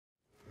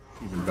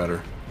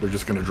better. They're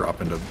just gonna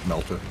drop into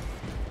Melta.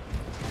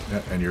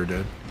 Yeah, and you're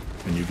dead.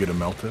 And you get a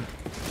Melta.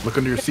 Look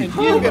under your seat.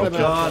 You get a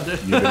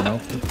Melta. You get a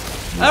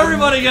Melta.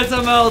 Everybody gets a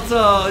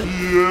Melta!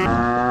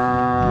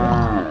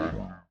 Yeah,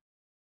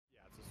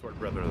 it's a sword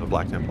brethren of the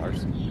Black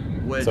Templars.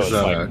 Which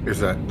So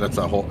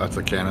that's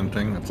a canon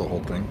thing? That's a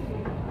whole thing?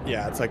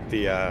 yeah, it's like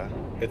the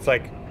it's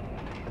like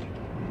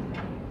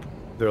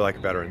they're like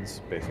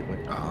veterans basically.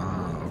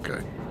 Ah,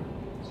 okay.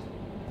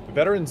 The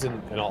veterans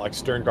and all like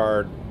Stern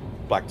Guard,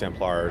 Black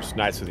Templars,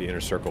 Knights of the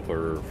Inner Circle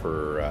for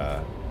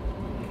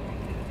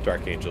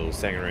Dark Angels,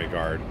 Sanguinary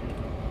Guard.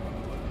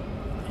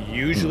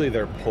 Usually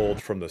they're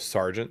pulled from the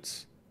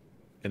sergeants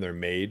and they're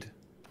made.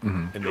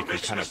 And they can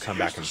kind of come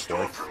back and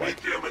forth, like,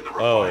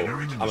 oh,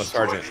 I'm a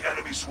sergeant,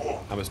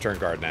 I'm a Stern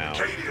Guard now,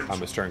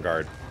 I'm a Stern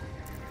Guard,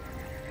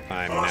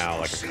 I'm now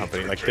like a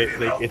company, like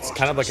it's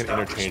kind of like an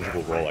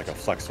interchangeable role, like a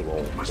flexible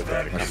role within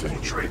the company,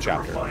 the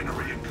chapter. Alright,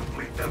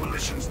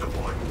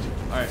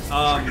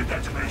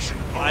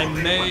 I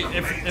may,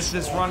 if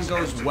this run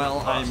goes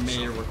well, I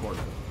may record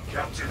it.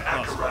 Captain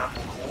Akarat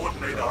will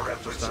coordinate our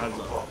efforts on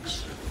the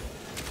box.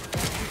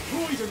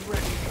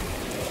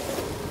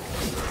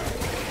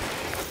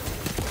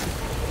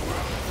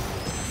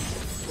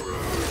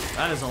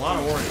 That is a lot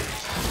of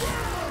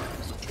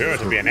warriors. Sure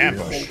to be an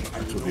ambush.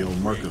 That's what the old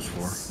mark is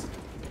for.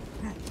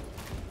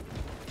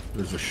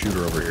 There's a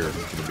shooter over here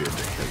that's gonna be a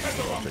dickhead,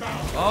 so I'll take him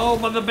out. Oh,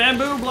 but the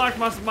bamboo blocked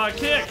my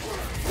kick!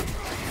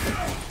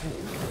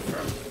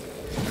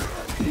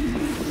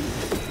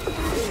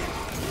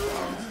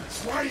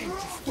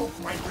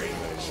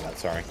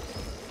 Sorry.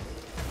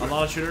 A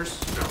lot of shooters.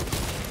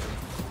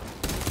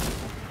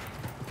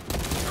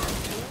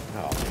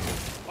 Oh.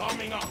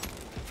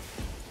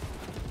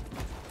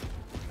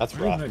 That's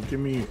Why rough. didn't that give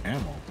me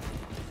ammo?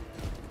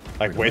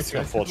 Like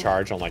wasting a full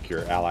charge on like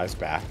your ally's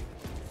back.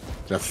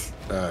 That's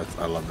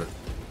I love it.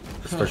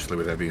 Especially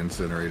with heavy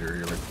incinerator.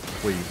 You're like,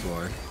 please,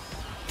 why?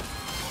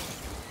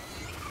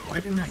 Why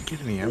didn't I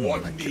get any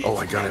ammo? Oh,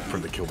 I got it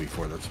from the kill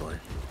before, that's why.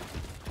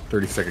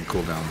 30-second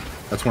cooldown.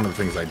 That's one of the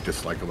things I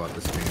dislike about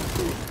this game,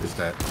 is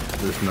that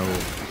there's no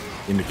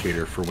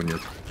indicator for when your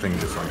thing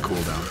is on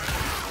cooldown.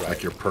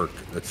 Like your perk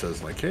that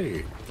says like,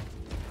 hey,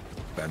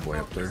 bad boy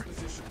up there.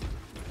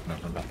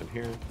 Nothing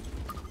here.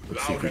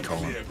 Let's see if we call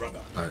him.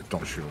 Alright,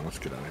 don't shoot him. Let's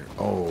get out of here.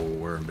 Oh,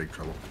 we're in big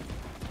trouble.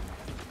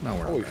 No,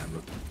 we're not bad,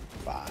 but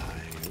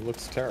Fine. It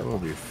looks terrible. we'll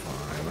be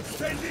fine. Let's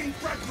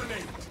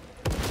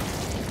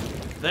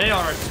They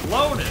are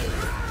exploded!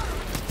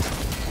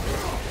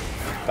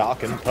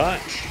 Falcon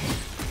punch.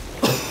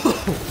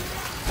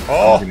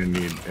 I'm gonna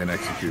need an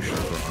execution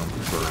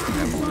for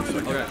ammo in a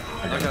second. Okay,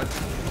 okay.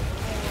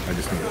 I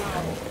just need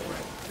ammo.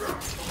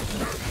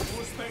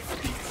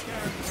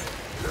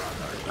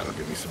 Alright, that'll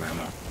give me some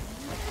ammo.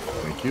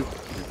 Thank you.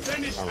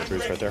 Armor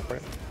boost right there for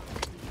you.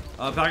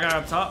 Bad guy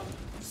up top.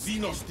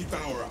 Xenos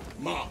Devourer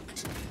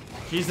marked.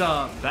 He's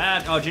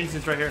bad. Oh,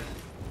 Jensen's right here.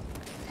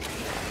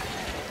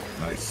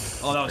 Nice.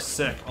 Oh, that was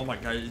sick. Oh my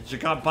god, he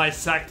got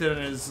bisected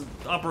and his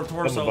upper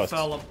torso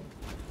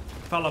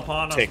fell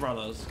upon us,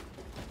 brothers.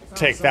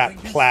 Take that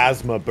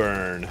plasma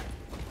burn.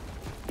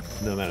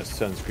 No amount of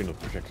sunscreen will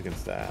protect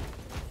against that.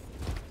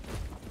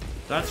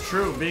 That's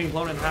true. Being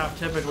blown in half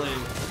typically,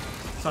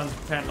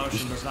 suntan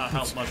lotion does not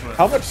help much with.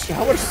 How much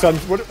sun?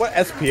 What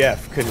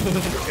SPF can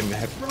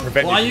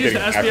prevent? Well, I you used the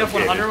from SPF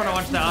getting 100 aggravated? when I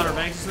went to the Outer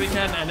Banks this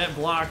weekend, and it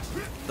blocked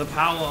the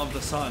power of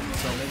the sun.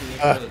 So maybe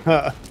it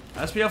could.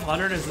 SPF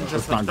 100 isn't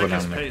just the Let's not go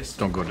thickest down there. paste.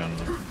 Don't go down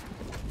there.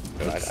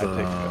 Let's,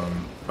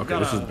 okay,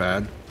 this is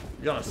bad.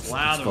 You gotta Let's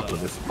slather fuck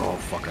with them. this. Oh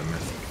fuck, I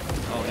missed.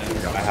 Oh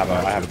yeah. I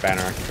have a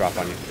banner I can drop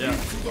on you. Yeah.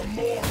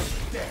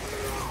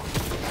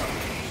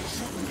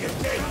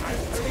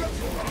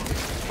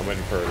 I'm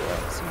waiting for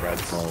some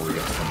reds. Oh, we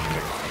got some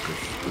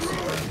motherfuckers. This is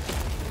bad.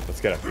 Let's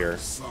get up here.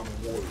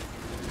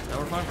 Yeah,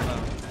 we're fine for now.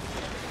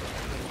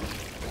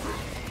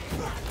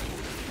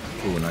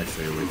 Ooh, nice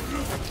AoE.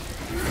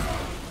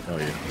 Oh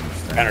yeah.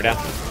 Banner down.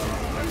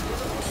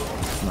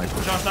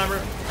 Sniper. John Sniper.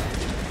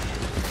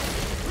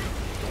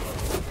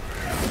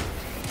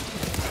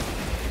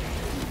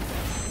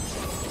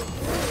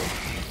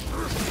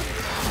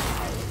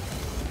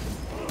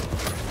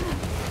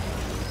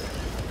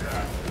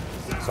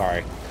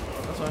 Sorry.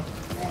 That's fine.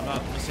 I'm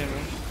not in the same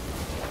room.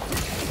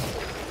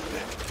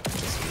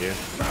 You.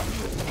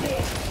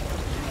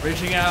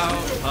 Reaching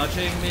out,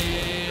 touching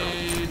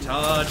me,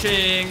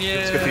 touching you.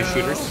 Let's get these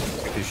shooters.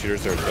 Get these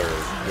shooters. They're doing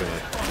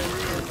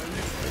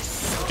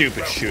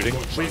stupid shooting.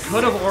 We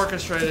could have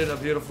orchestrated a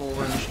beautiful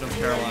rendition of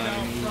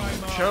Caroline.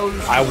 We chose.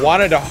 I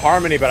wanted a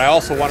harmony, but I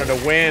also wanted to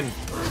win.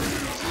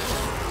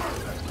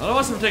 None of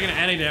us have taken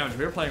any damage.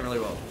 We were playing really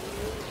well.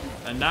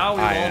 And now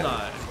we all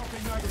die.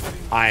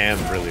 I am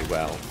really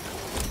well.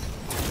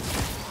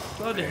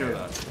 Glad to hear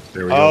that.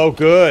 There we go. Oh,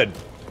 good.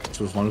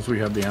 So as long as we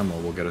have the ammo,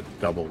 we'll get it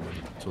double.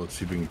 So let's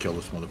see if we can kill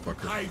this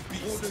motherfucker. I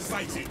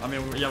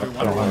mean, yeah, we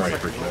I don't won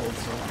have the rifle second yet. gold,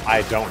 so.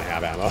 I don't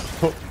have ammo.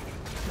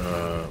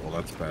 Well,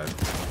 that's bad.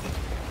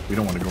 We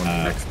don't want to go in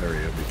the next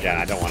area. Because Yeah,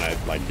 I don't want to,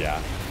 like,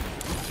 yeah.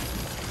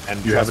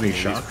 And do you have any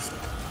trust me, shocks?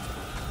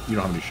 You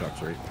don't have any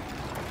shocks, right?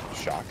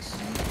 shocks.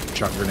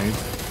 Shock grenades.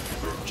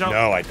 Jump.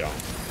 No, I don't.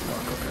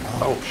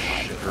 Oh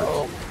shit.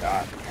 Oh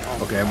god.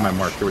 Okay, I have my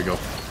mark. Here we go.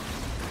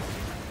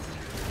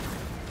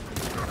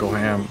 Go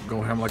ham.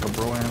 Go ham like a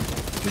bro ham.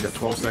 You got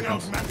 12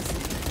 seconds.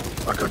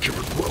 I got you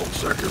for 12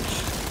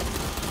 seconds.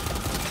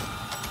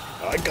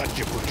 I got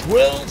you for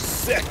 12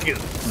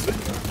 seconds.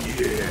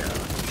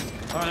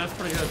 Yeah. Alright, that's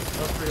pretty good.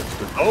 That's pretty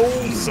good.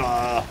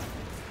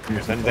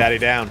 Oh, send daddy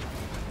down.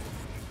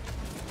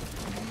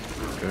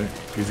 Okay.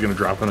 He's gonna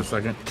drop in a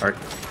second. Alright.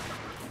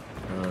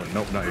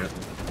 Nope, not yet.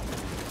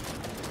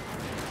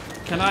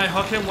 Can I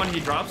hook him when he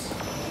drops?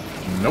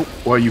 Nope.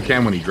 Well, you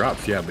can when he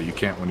drops, yeah, but you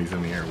can't when he's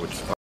in the air, which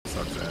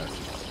sucks ass.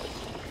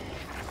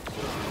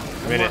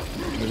 I'm in it.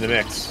 I'm in the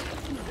mix.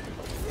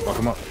 Fuck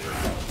him up.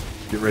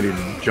 Get ready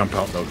to jump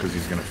out, though, because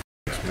he's gonna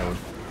explode.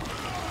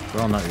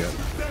 Well, not yet.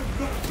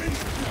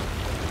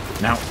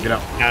 Now, get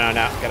out. No,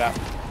 get out.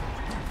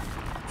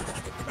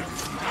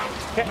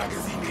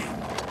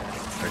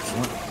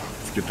 Excellent.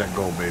 Let's get that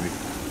goal, baby.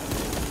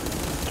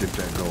 Get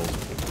that goal.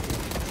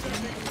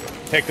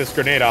 Take this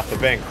grenade off the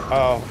bank.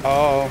 Oh.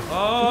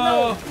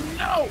 Oh!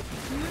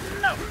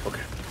 No!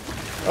 Okay.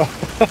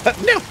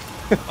 No!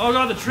 Oh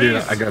god, the trees!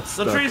 Yeah, I got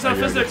stuck. The trees have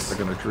I got physics! stuck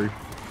in a tree.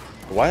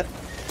 What?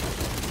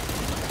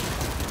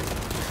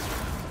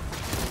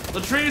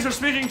 The trees are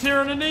speaking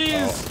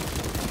Tyranid!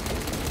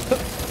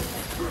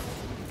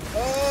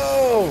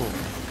 Oh!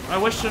 I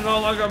wish to no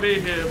longer be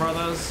here,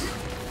 brothers.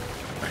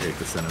 I hate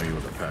this enemy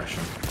with a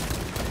passion.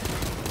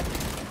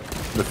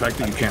 The fact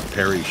that you can't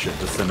parry shit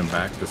to send him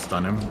back to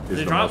stun him is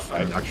the drop? most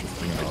obnoxious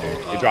thing I do.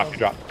 You drop.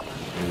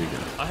 Here we go.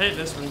 I hate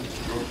this one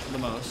the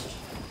most.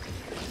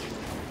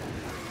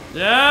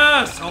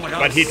 Yes! Oh my god.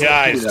 But he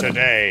dies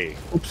today.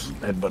 Oops,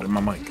 headbutted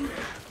my mic.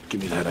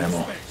 Give me that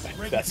ammo.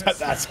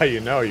 That's how you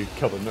know you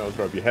killed a nose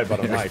or if you headbutt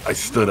a mic. I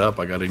stood up,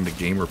 I got into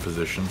gamer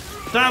position.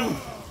 Damn!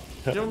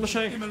 Give him the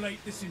shank.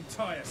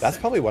 That's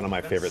probably one of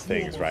my favorite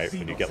things, right?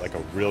 When you get like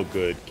a real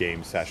good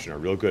game session, a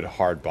real good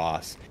hard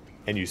boss,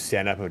 and you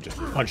stand up and just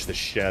punch the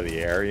shit out of the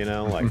air, you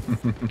know? Like,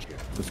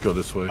 Let's go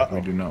this way.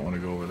 We do not want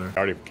to go over there.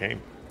 already came.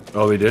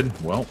 Oh, they did?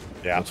 Well,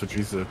 Yeah. that's what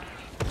she said.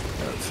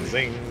 Let's see.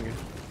 Zing.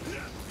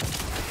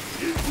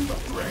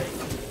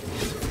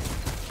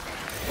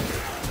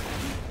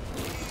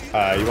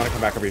 You want to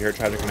come back over here,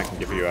 Tragic, and I can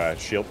give you a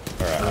shield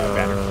or a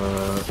banner?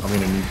 I'm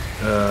gonna need,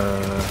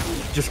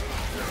 just,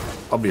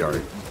 I'll be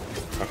alright.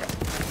 Okay.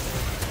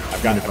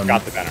 I've got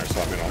the banner, so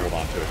I'm gonna hold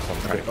on to it. So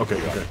I'm gonna Okay, put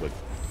you okay. on the-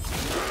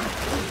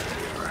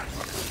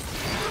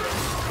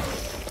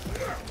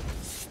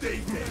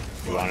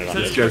 You want it on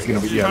This this? guy's gonna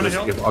be, yeah, Trying to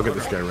this, help? I'll get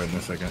this guy red in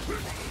a second.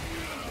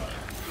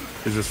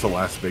 Is this the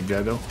last big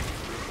guy, though?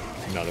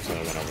 No, there's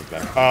another one over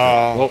there.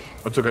 Well,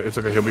 it's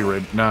okay, he'll be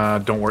red. Nah,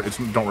 don't worry,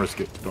 don't risk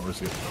it,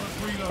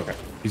 Okay.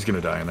 He's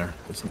gonna die in there.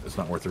 It's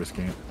not worth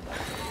risking it.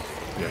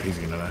 Yeah, he's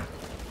gonna die.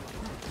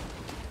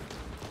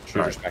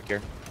 Shooters Alright. back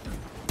here.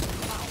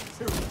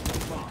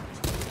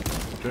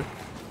 Okay.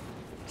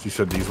 So you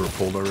said these were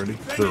pulled already?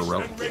 Is there a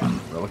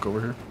relic over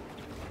here?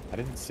 I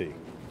didn't see.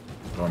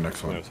 Oh,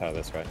 next Who one. knows how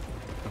this right?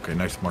 Okay,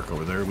 nice mark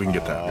over there. We can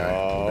get that guy. We'll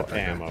Oh, get that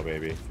guy. ammo,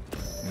 baby.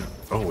 Yeah.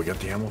 Oh, we got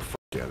the ammo? Fuck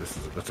yeah,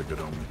 that's a good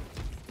omen.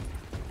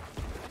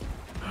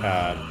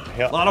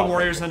 A lot of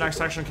warriors in the next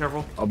section,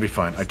 careful. I'll be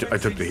fine. I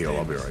took the heal.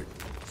 I'll be alright.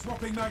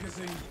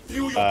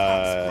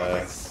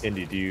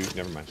 Indy, do you?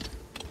 Never mind.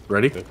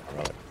 Ready? Good.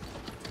 Alright.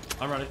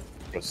 I'm ready.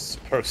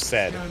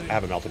 Proceed. I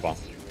have a melted bomb.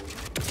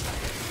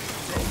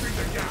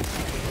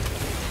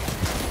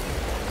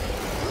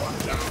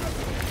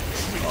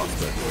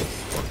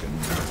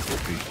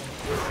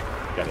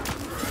 Got it.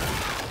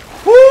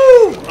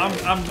 Woo!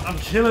 I'm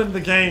killing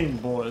the game,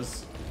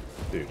 boys.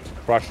 Dude,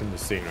 crushing the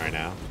scene right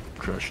now.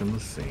 Crushing the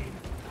scene.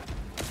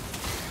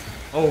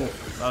 Oh,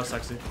 that was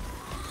sexy.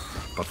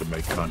 About to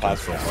make content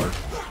so hard.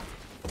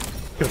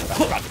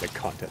 I'm about to make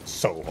content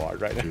so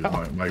hard right Dude,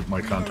 now.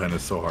 my content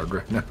is so hard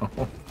right now.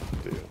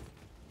 Dude,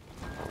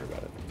 don't worry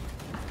about it.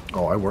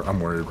 Oh, I'm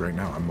worried right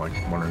now. I'm like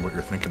wondering what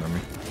you're thinking of me.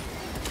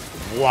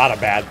 A lot of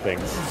bad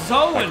things.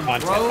 Zoin,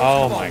 Content. bro.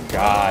 Oh Come my on,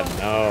 god,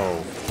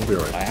 no. We'll be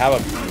alright. I have a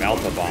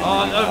Melta bomb.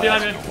 Oh,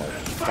 behind me.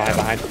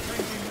 Behind.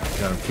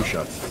 Yeah, 2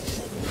 shots.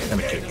 And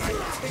a kick.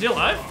 Is he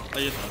alive? Oh,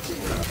 yes.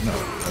 No,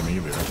 I mean,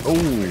 you'll be alright.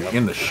 Oh,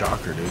 in the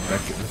shocker, dude. That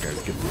guy's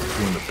getting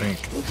doing the pink.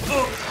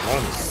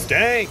 One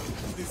stank.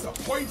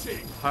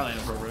 Highly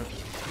inappropriate.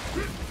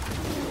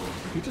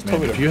 You just Man,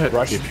 told me if to you had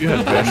brush.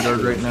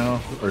 Vanguard right now,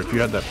 or if you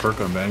had that perk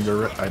on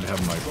Vanguard, I'd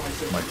have my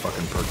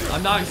fucking perk.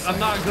 I'm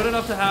not good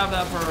enough to have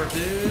that perk,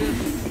 dude.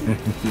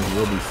 You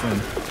will be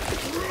soon.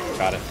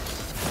 Got it.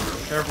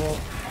 Careful.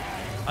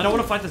 I don't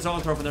want to fight the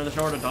zoanthrope in there. There's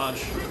nowhere to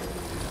dodge.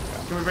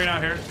 Can we bring it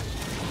out here?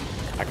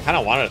 I kind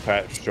of wanted to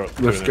try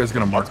to This guy's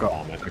gonna mark up.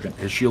 bomb it.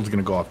 His shield's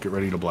gonna go off. Get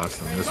ready to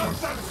blast him. This one.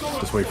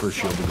 Just wait for his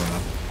shield to go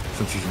down,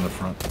 since he's in the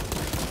front.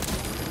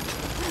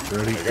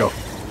 Ready? Go.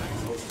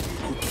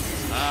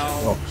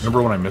 Ow. Oh,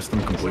 remember when I missed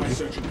him completely?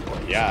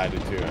 Yeah, I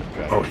did too.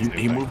 Oh,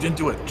 he moved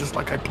into it just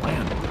like I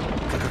planned.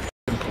 Like I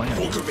f***ing planned.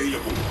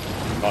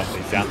 Oh,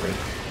 he's down.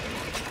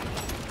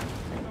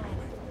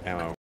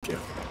 Ammo. Yeah.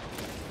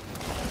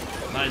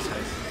 Nice.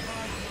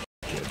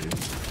 Yeah, dude.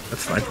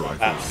 That's sniper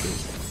rifle.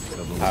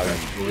 How do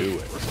you do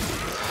it?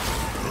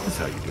 That's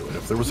how you do it.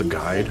 If there was a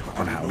guide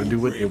on how to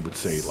do it, it would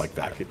say like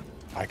that.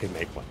 I can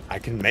make one. I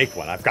can make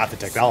one. I've got the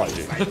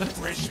technology.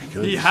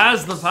 He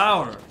has the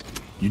power.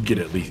 You'd get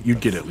at least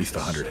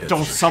 100 hits.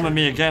 Don't summon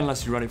me again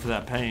unless you're ready for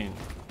that pain.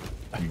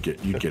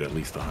 You'd get at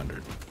least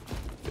 100.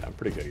 Yeah, I'm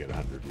pretty good at getting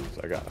 100 views.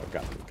 I've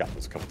got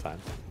this a couple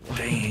times.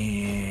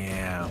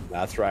 Damn.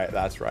 That's right.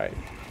 That's right.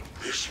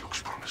 This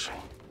looks promising.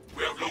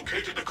 We have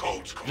located the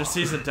codes. Just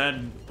sees a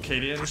dead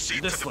Cadian.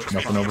 Proceed This to the looks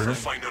Nothing over here?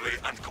 refinery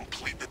and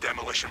complete the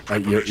demolition You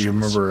preparations.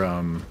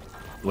 remember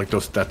like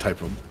that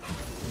type of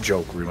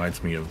joke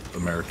reminds me of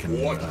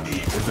American what's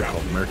it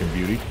called? American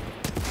Beauty.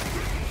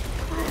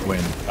 When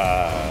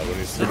What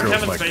is the girl's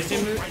Kevin like,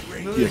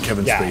 Spacey movie? yeah,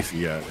 Kevin Yeah. Spacey,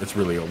 yeah, it's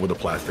really with a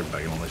plastic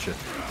bag and all that shit.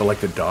 But like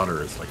the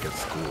daughter is like at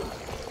school,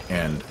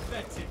 and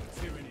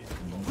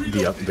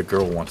the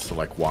girl wants to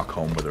like walk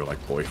home with her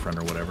like boyfriend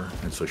or whatever,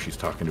 and so she's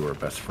talking to her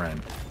best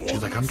friend.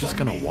 She's like, I'm just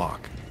gonna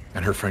walk,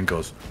 and her friend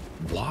goes,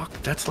 walk?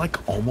 That's like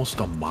almost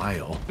a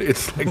mile.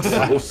 It's like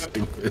so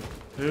stupid.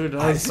 Who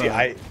does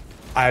that?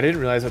 I didn't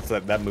realize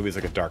that movie's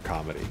like a dark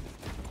comedy.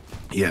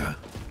 Yeah.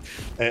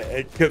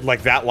 It could,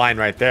 like that line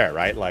right there,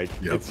 right? Like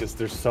Yep. it's just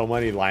there's so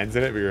many lines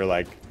in it where you're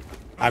like,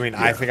 I mean,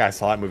 I think I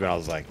saw that movie when I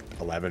was like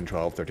 11,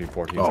 12, 13,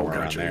 14, Oh, somewhere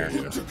gotcha. around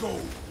there. Yeah.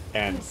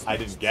 And I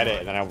didn't get it,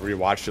 and then I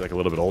rewatched it like a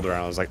little bit older,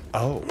 and I was like,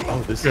 oh,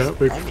 this Yeah, is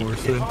makes funny. more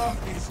sense. I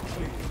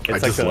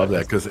It's just like love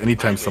that because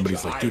anytime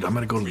somebody's like, dude, I'm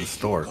gonna go to the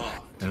store, and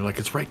they're like,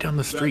 it's right down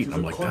the street, and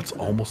I'm like, that's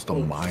almost a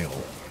mile.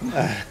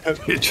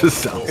 It just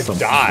sounds so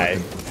Die.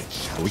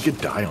 We could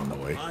die on the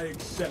way. I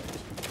accept.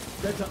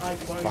 Better I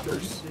find the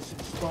Fuckers. weakness in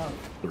Spark.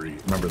 3.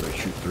 Remember they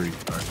shoot 3.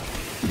 All right.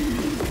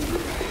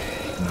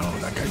 No,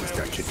 that guy just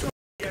got kicked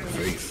in the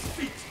face.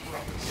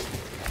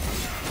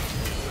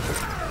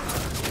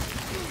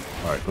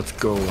 All right, let's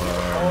go.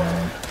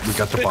 We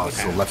got the boss,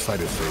 so left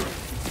side is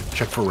safe.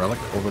 Check for relic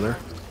over there.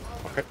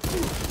 Okay.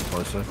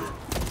 Far side.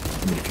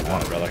 I mean, if you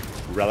want it.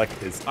 Relic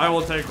is.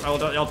 I'll take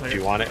Do it.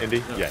 you want it,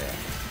 Indy? Yeah.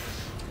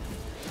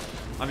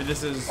 I mean,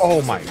 this is.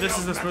 Oh my This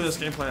is the smoothest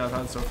gameplay I've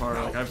had so far.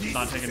 Like, I've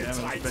not taken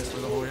damage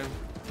basically the whole game.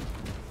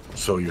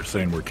 So you're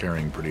saying we're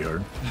carrying pretty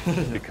hard.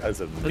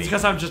 Because of It's me.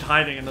 because I'm just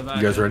hiding in the back.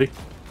 You guys ready?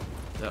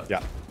 Yeah.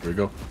 Here we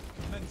go.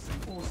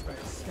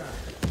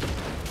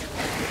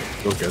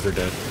 Those guys are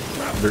dead.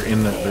 They're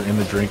in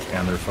the drink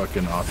and they're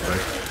fucking off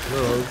right.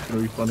 Oh, it's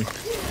gonna be funny.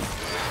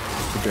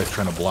 The guy's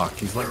trying to block.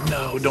 He's like,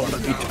 no, don't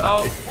let me die.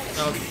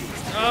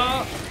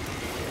 Oh.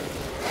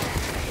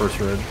 First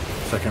red,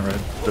 second red,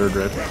 third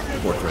red,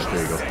 fourth red.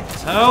 There you go.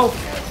 Help!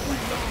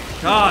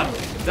 God,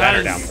 that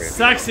Banner down is for you.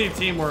 sexy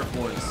teamwork,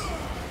 boys.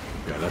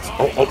 Yeah, that's.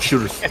 Oh,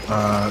 shooters.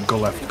 Go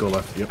left, go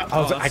left. Yep. I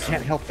was like, I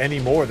can't help any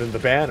more than the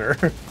banner.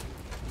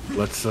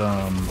 Let's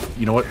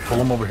you know what? Pull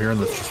them over here and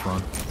let's just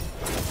run.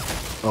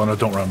 Oh no,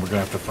 don't run. We're gonna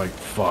have to fight.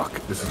 Fuck,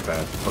 this is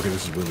bad. Okay,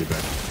 this is really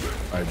bad.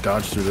 All right,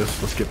 dodge through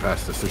this. Let's get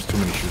past this. There's too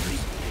many shooters.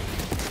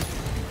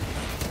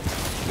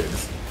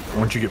 Yeah,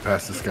 once you get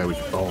past this guy, we.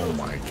 Oh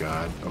my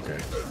god. Okay.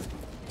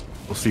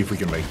 We'll see if we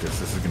can make this.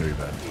 This is gonna be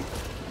bad.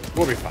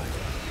 We'll be fine.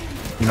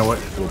 You know what?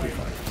 We'll be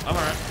fine. I'm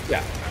alright.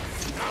 Yeah.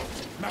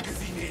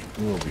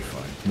 We'll be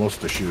fine. Most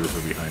of the shooters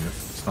are behind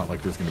us. It's not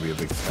like there's gonna be a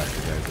big stack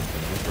of guys in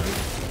front of us,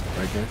 right?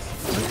 Right, guys?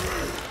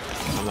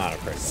 Right? I'm not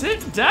afraid.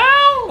 Sit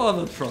down on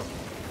the truck.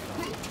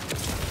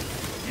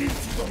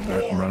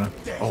 Alright, I'm running.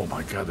 Oh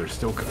my god, they're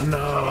still coming.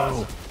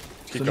 No!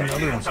 There's another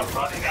one. Indians are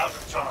running out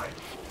of time.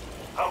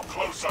 How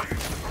close are you to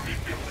the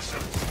Promethean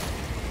facility?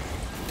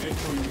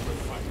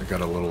 I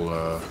got a little,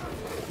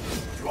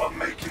 You are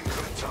making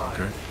good time.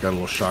 okay. Got a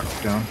little shock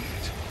down.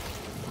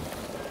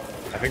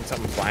 I think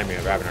something's behind me.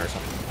 I'm grabbing her or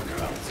something.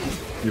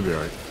 You'll be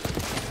alright.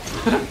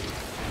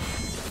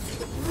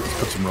 Let's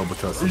put some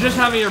Robitussin You're just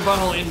on. having your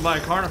butthole eaten by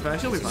a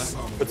Carnifex. You'll be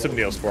fine. Put some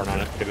Neosporin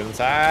on it. Get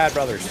inside,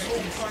 brothers.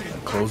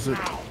 Close it.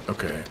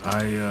 Okay,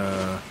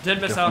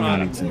 Did miss out definitely on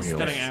need some heals.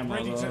 getting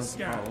ammo, though. That's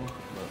the problem.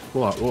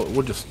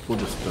 We'll just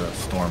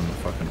storm the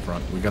fucking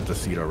front. We got the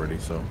seat already,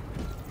 so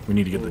we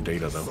need to get the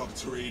data though.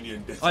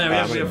 Oh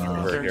yeah, we have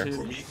guaranteed.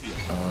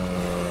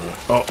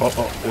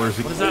 Where is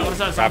he? What is that? What is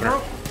that? Grabbing her.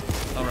 Zombo?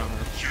 Oh,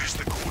 right. Use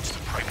the codes to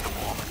prime the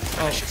bomb and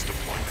finish its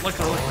deployment. Lick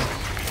her.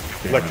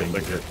 Licked it,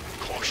 licked it.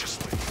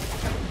 Cautiously.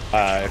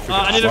 If we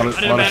I need A a lot of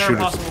banner if shooters.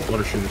 possible. Lot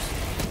of shooters.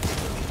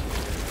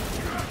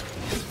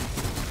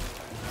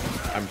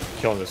 I'm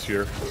killing this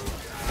shooter.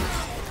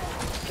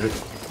 Good.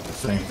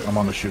 Same. I'm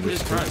on the shooters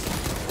Jesus too. Christ.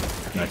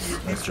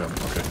 Nice job.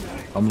 Okay.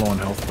 I'm low on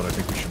health, but I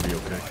think we should be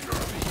okay.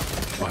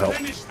 I'll help.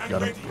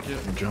 Got him.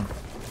 Good job.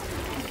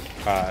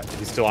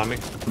 He's still on me.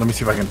 Let me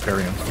see if I can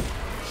parry him.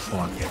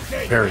 Hold on.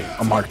 Parry.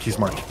 I'm marked. He's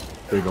marked.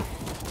 There you go.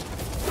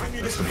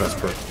 That's the best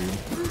perk, dude.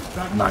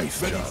 Nice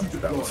job.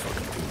 That was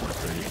fucking teamwork,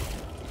 baby.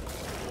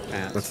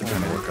 That's the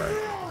kind of work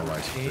I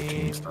like. The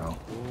team style.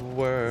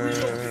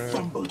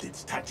 Fumbled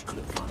its tactical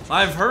advantage.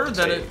 I've heard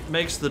that it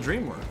makes the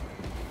dream work.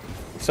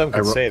 Some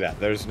could say that.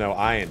 There's no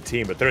I in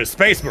team, but there is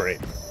Space Marine.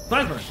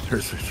 Sniper.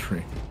 There's a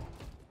tree.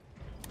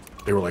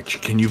 they were like,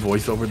 "Can you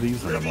voice over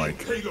these?" And I'm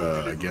like,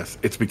 "I guess."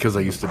 It's because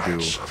I used to do.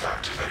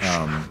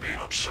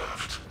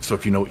 So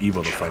if you know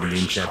Evo, the fighting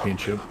game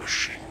championship,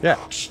 Yeah.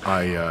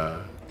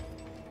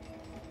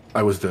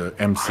 I was the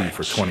MC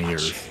for 20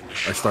 years.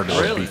 I started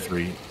at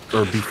B3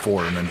 or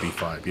B4 and then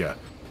B5. Yeah.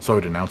 So I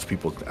would announce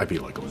people. I'd be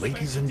like,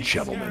 "Ladies and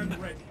gentlemen,"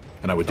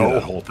 and I would do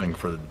that whole thing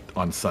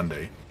on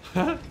Sunday.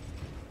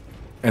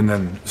 And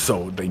then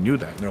so they knew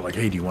that, and they're like,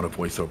 "Hey, do you want to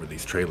voice over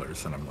these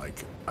trailers?" And I'm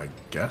like, "I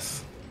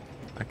guess."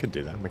 I could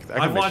do that.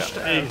 I've watched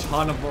a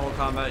ton of Mortal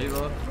Kombat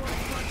Evo.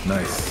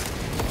 Nice.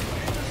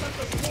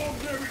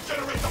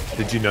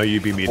 Did you know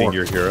you'd be meeting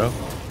your hero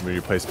when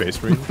you play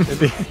Space Marine?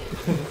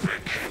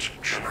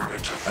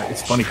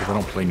 It's funny because I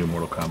don't play new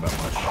Mortal Kombat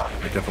much.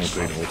 I definitely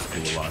played old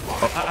school a lot.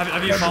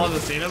 Have you followed the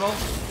scene at all?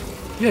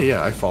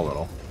 Yeah, I follow it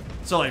all.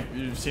 So like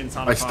you've seen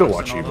Sonic I still Fox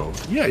watch and all Evo.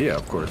 those? Yeah,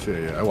 of course.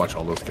 Yeah. I watch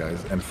all those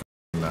guys and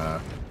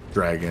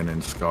Dragon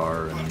and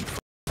Scar and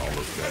all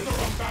those guys.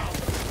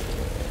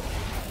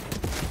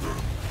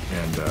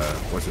 And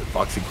what's it,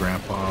 Foxy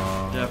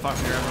Grandpa? Yeah,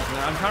 Foxy Grandpa.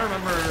 I'm trying to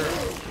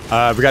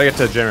remember. We gotta get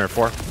to Generator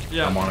 4.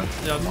 Yeah. I'm on it.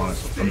 Yeah, I'm on it.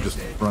 I'm just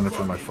running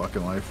for my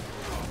fucking life.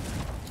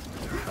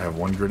 I have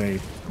one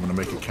grenade. I'm gonna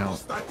make it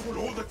count.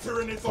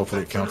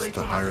 Hopefully it counts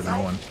to higher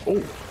than one.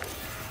 Oh!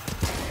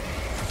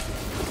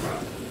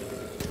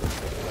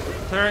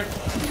 Clearing.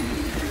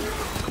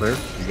 Clear?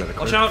 You got it clear?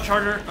 Watch out,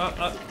 Charger.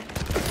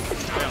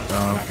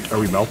 Are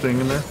we melting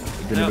in there?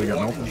 Did anybody got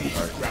melted?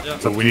 Alright. Yeah.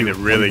 So we need to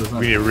really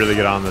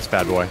get on this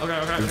bad boy.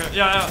 Okay.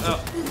 Yeah.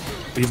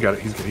 He's got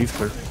it. He's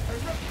clear.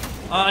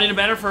 I need a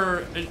banner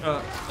for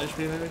HP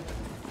maybe.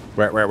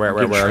 Where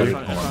are you?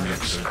 Hold on,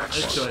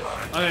 Let's do it.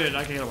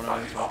 I can get one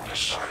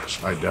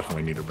of I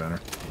definitely need a banner.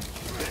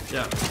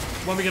 Yeah.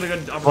 When we get a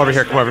good. Come over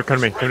here. Come over. Come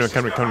to me. Come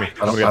to me.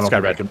 I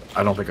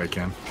don't think I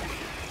can.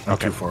 I'm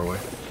too far away.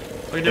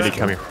 Okay, do it.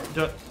 Come here.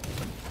 Do it.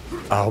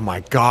 Oh my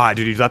god,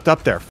 dude, he leapt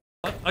up there.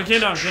 I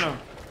came down. We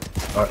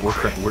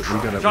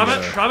gotta. Drop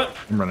it.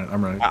 I'm running.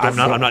 I'm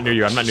not near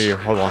you.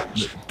 Hold on.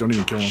 Don't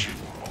even kill him.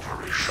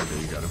 Okay,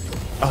 you got him.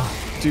 Oh,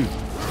 dude.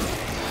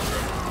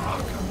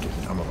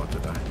 I'm about to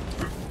die.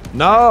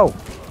 No.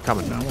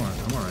 Coming. No, I'm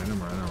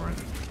alright.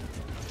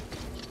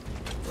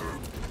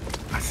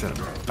 I said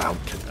I'm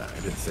about to die. I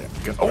didn't say I'm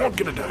gonna. I'm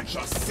gonna die.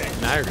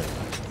 Now you're good.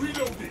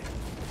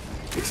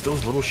 It's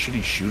those little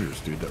shitty shooters,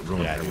 dude, that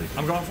ruin everything.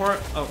 I'm going for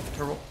it. Oh,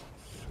 turbo.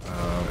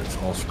 It's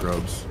all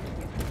scrubs.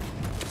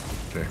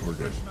 Okay, we're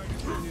good.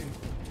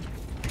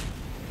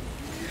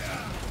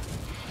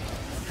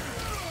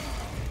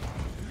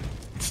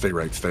 Stay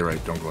right.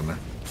 Don't go in there.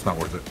 It's not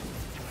worth it.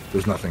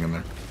 There's nothing in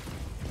there.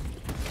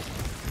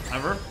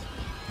 Ever?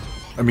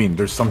 I mean,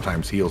 there's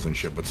sometimes heals and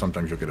shit, but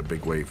sometimes you'll get a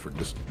big wave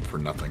for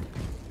nothing.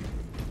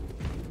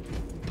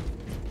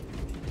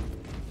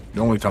 The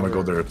only time I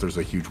go there if there's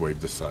a huge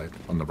wave this side,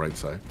 on the right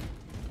side.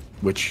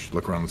 Which,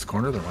 look around this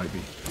corner, there might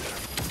be.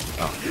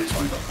 Oh, it's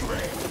fine.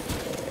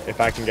 If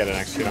I can get an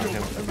execute on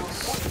him, that'd be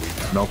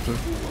sweet. Melted?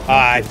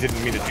 I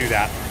didn't mean to do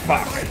that.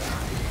 Fuck.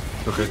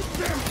 Okay.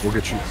 We'll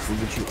get you.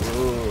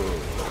 Oh.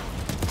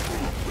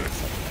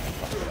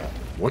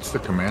 What's the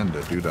command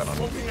to do that on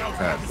the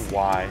pad?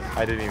 Y.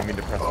 I didn't even mean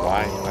to press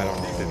Y.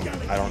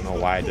 I don't know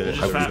why I did it.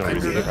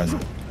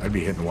 I'd be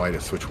hitting Y to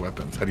switch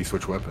weapons. How do you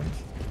switch weapons?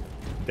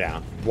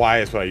 Down. Y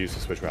is what I use to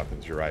switch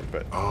weapons. You're right,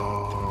 but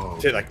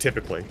like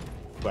typically.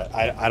 But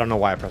I don't know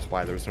why I pressed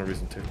Y. There was no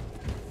reason to.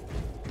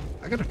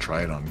 I gotta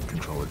try it on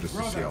controller just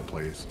to see how it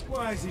plays.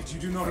 Why is it you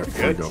do not Alright,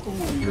 here we go.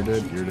 You're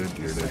dead.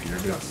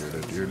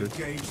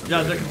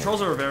 Yeah, the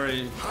controls are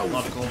very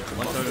logical.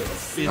 Like they're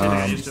easy to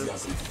get used to.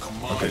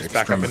 Okay,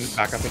 Back up. Eddie.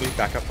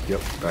 Back up.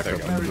 Yep, back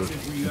up into the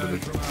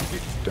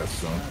death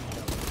zone.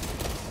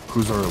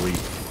 Who's our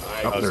elite?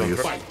 Oh, there he is.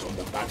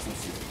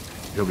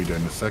 He'll be dead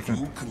in a second.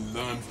 You can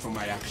learn from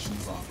my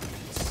actions after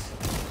this.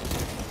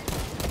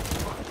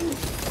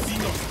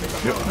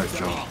 Yep, nice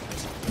job.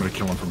 I'm gonna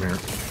kill him from here.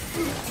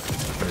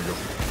 There you go.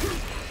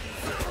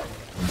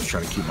 I'm just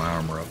trying to keep my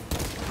armor up.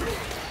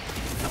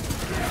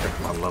 Protect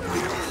my lovely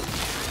health.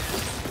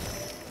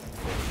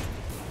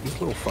 These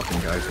little fucking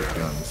guys with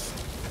guns.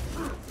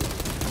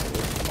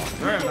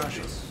 Very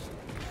ambitious.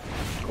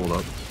 Hold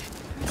up.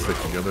 Stick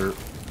together.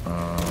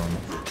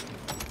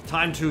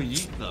 Time to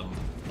yeet them.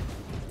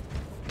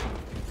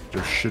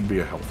 There should be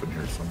a health in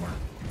here somewhere.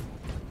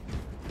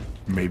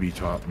 Maybe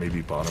top,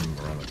 maybe bottom,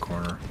 around the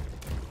corner.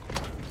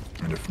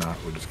 And if not,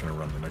 we're just gonna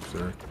run the next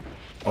area.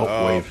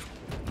 Oh, wave.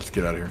 Let's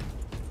get out of here.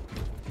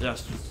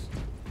 Yes.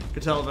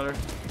 Could tell better.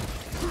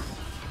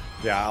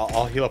 Yeah,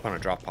 I'll heal up on a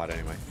drop pod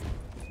anyway.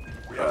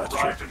 We have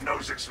arrived at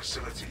Nozick's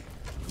facility.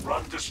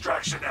 Run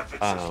distraction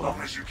efforts as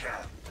long as you can.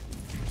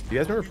 You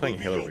guys remember playing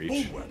Halo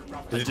Reach?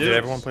 Did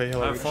everyone play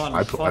Halo Have Reach? fun.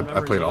 I fun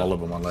played all memories of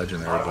them on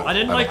Legendary, but I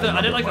didn't like the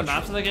much.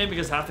 maps in the game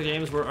because half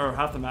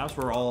the maps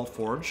were all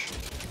Forge,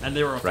 and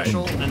they were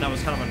official, and that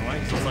was kind of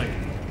annoying. So it's like,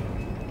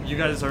 you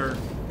guys are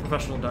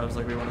professional devs,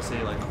 like we want to see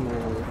like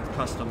cool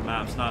custom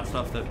maps, not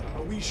stuff that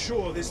Are we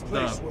sure this the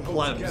place will hold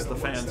plebs, together the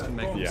once fans that can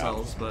make bomb-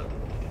 themselves. But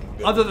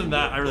other than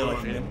that, I really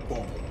like the game.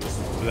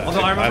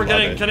 Although I remember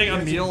getting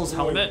Emil's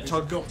helmet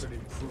took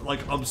like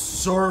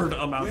absurd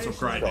amounts of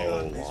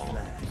grinding.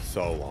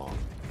 So long.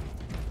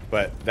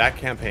 But that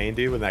campaign,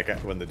 dude,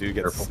 when the dude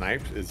gets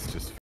sniped, is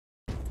just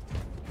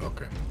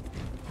Okay.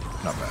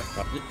 Not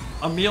bad.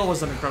 Emil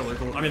was an incredibly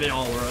cool. I mean, they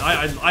all were.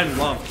 I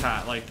love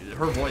Kat. Like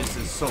her voice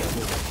is so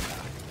cool.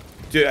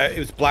 dude. It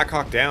was Black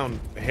Hawk Down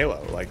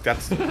Halo. Like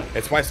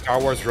it's why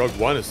Star Wars Rogue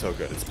One is so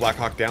good. It's Black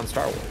Hawk Down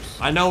Star Wars.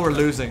 I know we're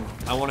losing.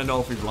 I want to know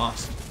if we've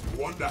lost.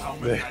 Wonder how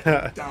many I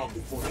got down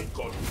before they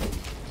got me.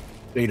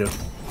 Data.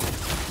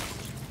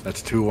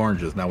 That's 2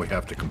 oranges. Now we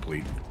have to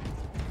complete.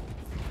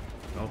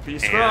 OP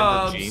And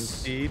scrubs. the Gene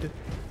Seed.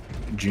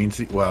 Gene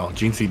seed. Well,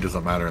 gene seed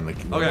doesn't matter in the.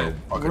 Okay,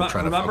 We're trying to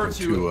fuck remember with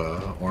to- 2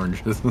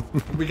 oranges.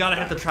 We gotta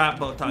hit the trap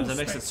both times. That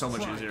makes it so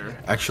much easier.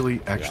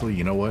 Actually,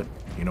 you know what?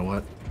 You know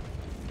what?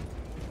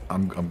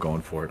 I'm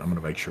going for it. I'm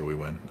gonna make sure we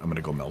win. I'm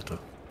gonna go Melta.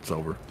 It's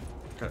over.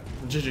 Okay.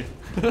 GG.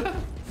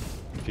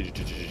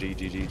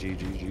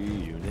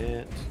 GG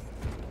unit.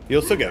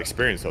 You'll still get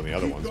experience on the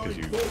other ones because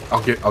you.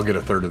 I'll get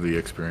a third of the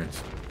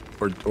experience,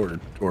 or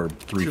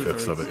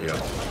 3/5 of it.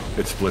 Yeah,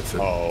 it splits it.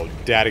 Oh,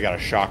 Daddy got a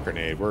shock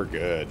grenade. We're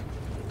good.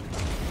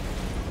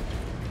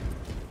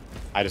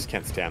 I just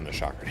can't stand the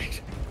shock grenade.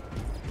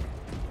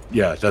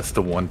 Yeah, that's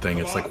the one thing.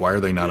 It's like, why are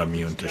they not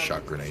immune to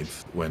shock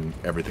grenades when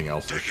everything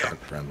else is shock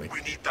friendly?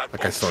 We need that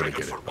Like I sort of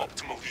get for it.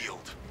 optimal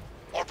yield.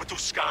 Orbital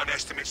scan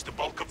estimates the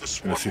bulk of the I'm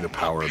swarm gonna see the will not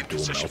power be of in dual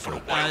position for a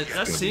Melta. while That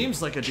yet.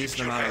 seems like a decent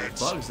Keep your amount of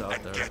heads bugs out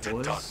and there, get it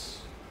boys.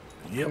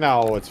 done.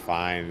 No, it's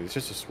fine. It's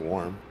just a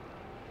swarm.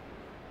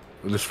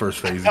 This first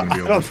phase is gonna be I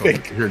over. don't So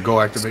think here, go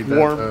activate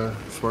Swarm- that.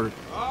 Spark.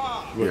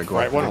 Yeah, go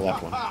Right one or activate.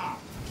 left one?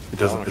 It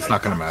doesn't. It's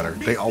not gonna matter.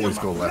 They always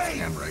go left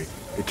and right.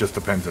 It just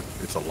depends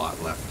if it's a lot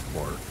left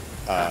or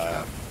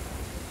half.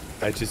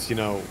 I just, you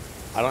know,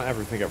 I don't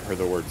ever think I've heard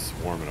the word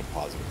swarm in a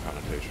positive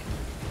connotation.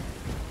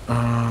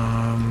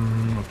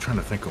 I'm trying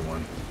to think of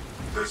one.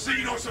 The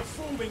Xenos are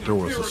forming There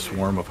was a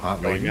swarm of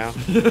hot Going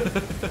ladies. now?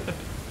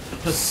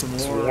 A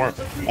swarm.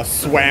 A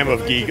swam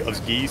of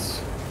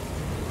geese.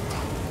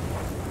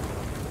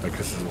 Like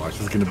this is watch.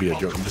 This is gonna be a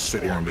joke. I'm just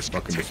sit here and just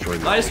fucking destroy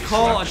this. Nice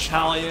call,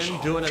 Italian.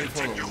 Doing it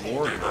for the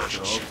warrior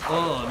joke.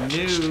 Oh,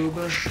 noob.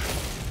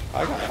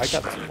 I got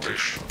some more.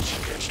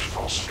 Against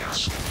false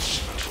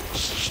gases until the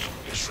system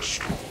is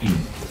restored.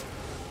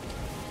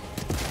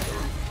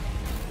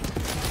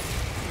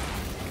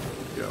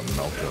 Yeah,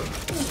 Melta.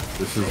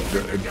 This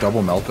is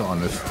double Melta on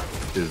this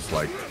is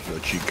like the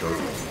cheat code.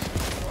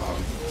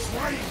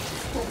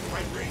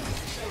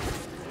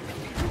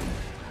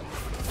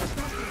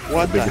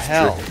 What the Biggest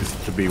hell? trick is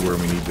to be where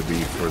we need to be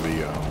for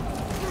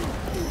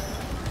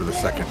the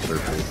second, third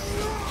phase.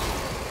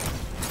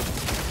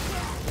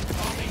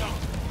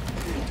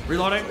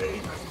 Reloading. Okay.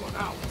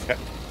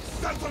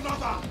 That's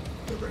another!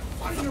 The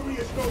refinery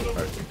is no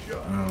longer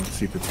secure. Let's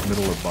see if it's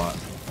middle or bot.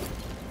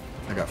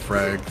 I got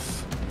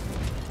frags.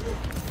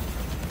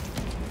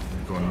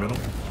 Going middle.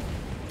 Going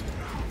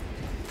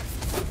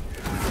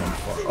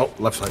far. Oh,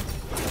 left side.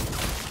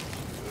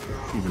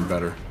 Even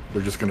better.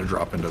 They're just gonna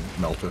drop into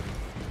Melta.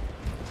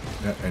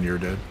 Yeah, and you're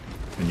dead.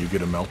 And you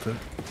get a Melta.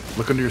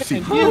 Look under your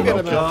seat. You get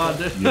a Melta. God.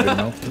 You get a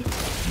Melta.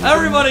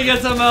 Everybody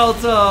gets a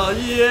Melta.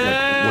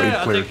 Yeah. Wave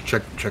I clear. think-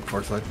 Check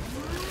far side.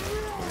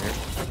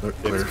 Look,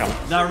 It's clear. coming.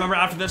 Now remember,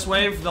 after this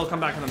wave, they'll come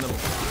back in the middle.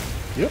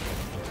 Yep.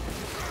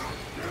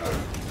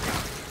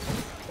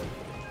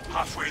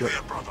 Halfway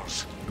there,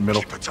 brothers. The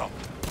middle. Keep it up.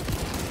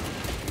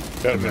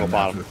 Go And middle then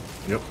bottom.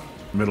 after- Yep.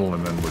 Middle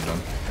and then we're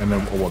done. And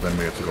then, oh, well, then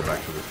we have to go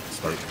back to the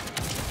start.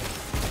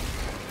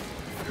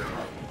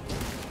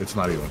 It's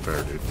not even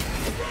fair, dude.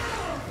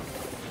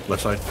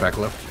 Left side, back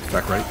left,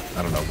 back right.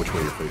 I don't know which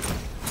way you're facing.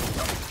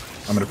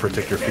 I'm gonna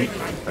protect your feet.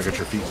 I got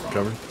your feet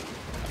covered.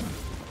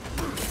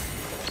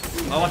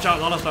 Oh, watch out.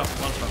 A lot of stuff.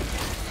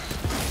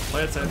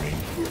 Play it safe.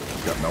 You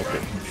got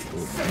melted.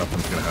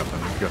 Nothing's gonna happen.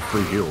 You got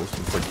free heals.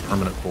 It's like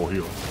permanent full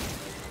heal.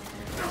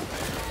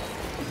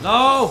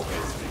 No!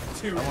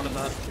 I wanted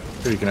that.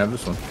 Here, you can have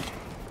this one.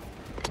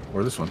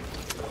 Or this one.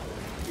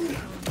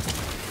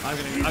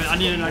 I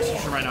need an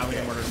execution right now. We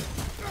can order.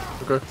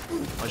 Okay.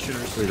 My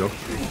shooters. There you go.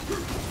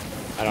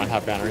 I don't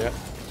have banner yet.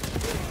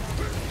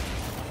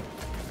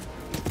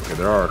 Okay,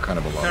 there are kind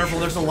of a lot. Careful,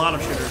 there's a lot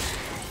of shooters.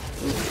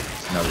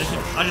 Now there's no.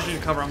 I just need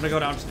to cover. I'm gonna go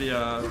down to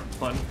the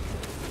button.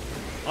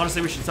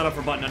 Honestly, we should set up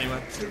for button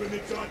anyway.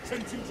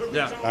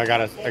 Yeah. I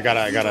gotta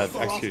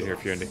execute here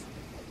for you, Andy.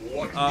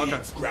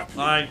 Okay.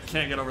 I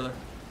can't get over there.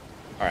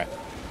 All right.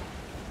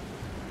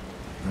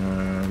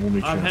 We'll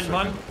meet you I'm in a hitting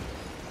button.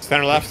 second.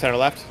 Center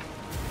left.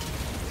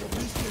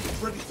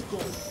 Ready to go.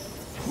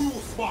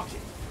 Who's sparking?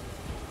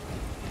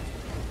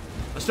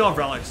 I still have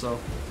relics, so.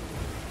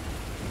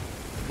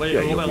 Wait Yeah,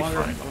 a little you'll bit be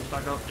longer. fine. I'm gonna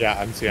stack up. Yeah,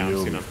 I'm seeing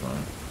You'll be him.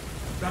 fine.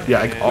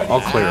 Yeah,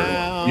 I'll clear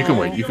it. You can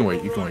wait.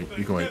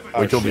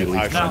 Wait till the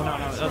elite. No,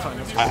 that's fine.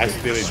 That's fine. I see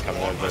the lead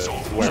coming over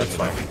where That's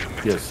fine.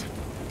 Yes.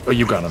 Oh,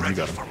 you got him.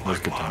 That was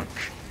a good time.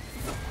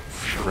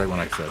 Right when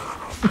I said.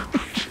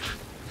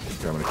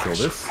 Okay, I'm gonna kill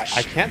this.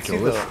 I can't see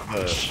Kill the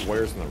this.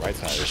 warriors on the right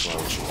side as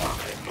well.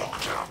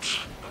 Locked out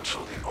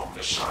until the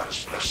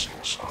Messiah's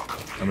blessings are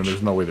complete. I mean,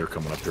 there's no way they're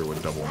coming up here with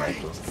a double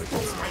Melta.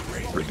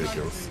 Like, it's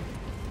ridiculous.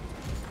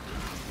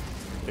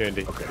 Yeah,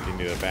 indeed. Okay. You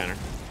need a banner.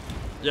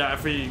 Yeah,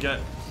 if we get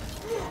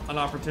an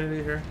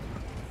opportunity here.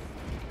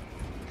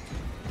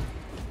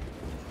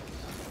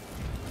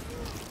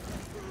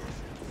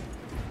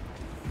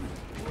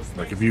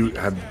 Like, if you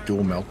have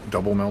double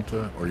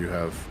Melta, or you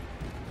have,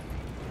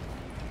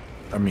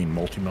 I mean,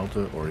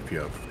 multi-Melta, or if you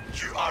have,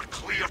 You are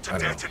clear to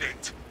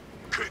detonate.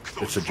 Cook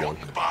those It's a joke.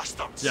 rotten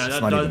bastards. Yeah,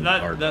 not even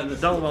hard. the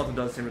double Melta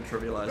does seem to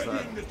trivialize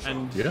that.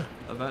 And Yeah.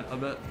 event a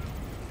bit.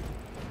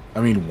 I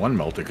mean, one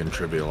Melta can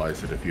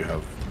trivialize it if you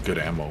have good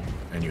ammo,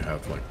 and you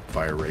have, like,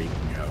 fire rate,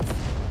 and you have,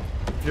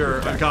 If you're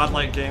a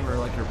godlike gamer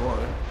like your boy.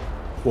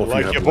 well, if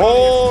Like you your have,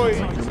 boy!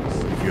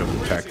 if you have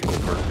the tactical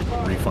perk,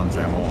 refunds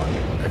ammo on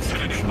Enemy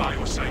execution.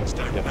 bioscience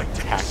down Yeah,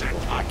 90%.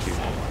 tactical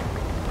acumen.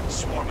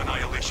 Swarm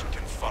annihilation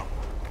confirmed.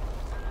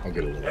 I'll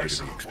get a little bit of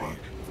Excellent XP. work.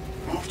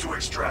 Move to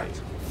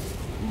extract.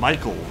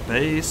 Michael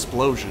Bay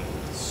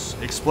Explosions.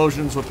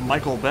 Explosions with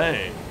Michael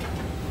Bay.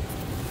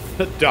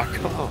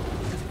 .com.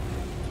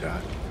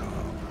 Dot.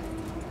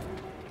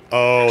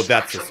 Oh,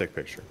 that's a sick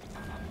picture.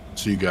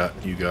 So you got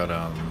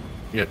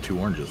 2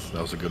 oranges.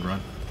 That was a good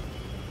run.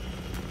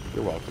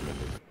 You're welcome.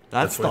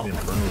 That's why the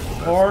Inferno is the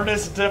best.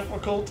 hardest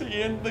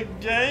difficulty in the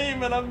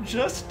game, and I'm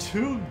just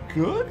too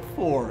good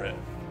for it.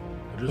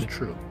 It is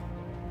true.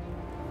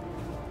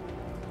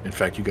 In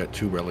fact, you got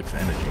 2 relics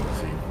and a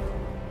GC.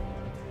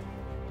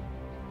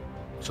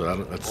 So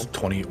that's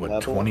 20, what,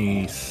 Level.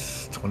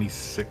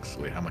 26?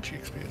 Wait, how much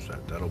XP is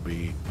that? That'll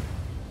be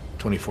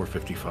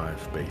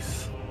 2455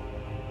 base.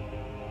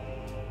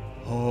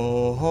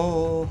 Ho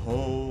ho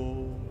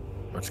ho.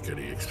 That's good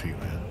EXP,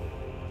 man.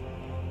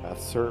 That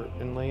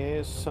certainly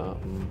is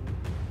something.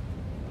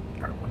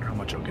 I wonder how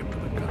much I'll get for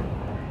the gun.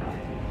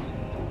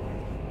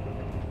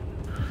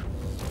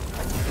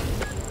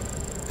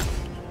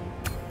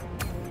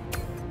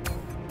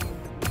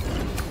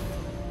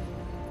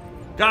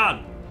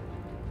 God!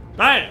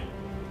 Bam!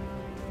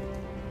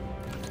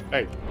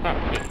 Hey,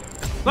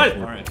 Wait!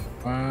 Alright.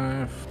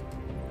 5.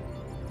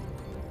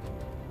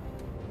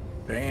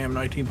 Damn,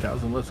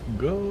 19,000. Let's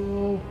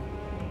go.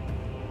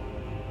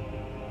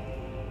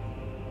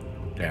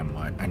 Damn,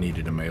 I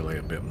needed to melee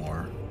a bit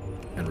more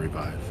and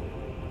revive.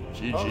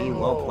 GG,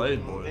 well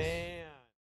played, boys.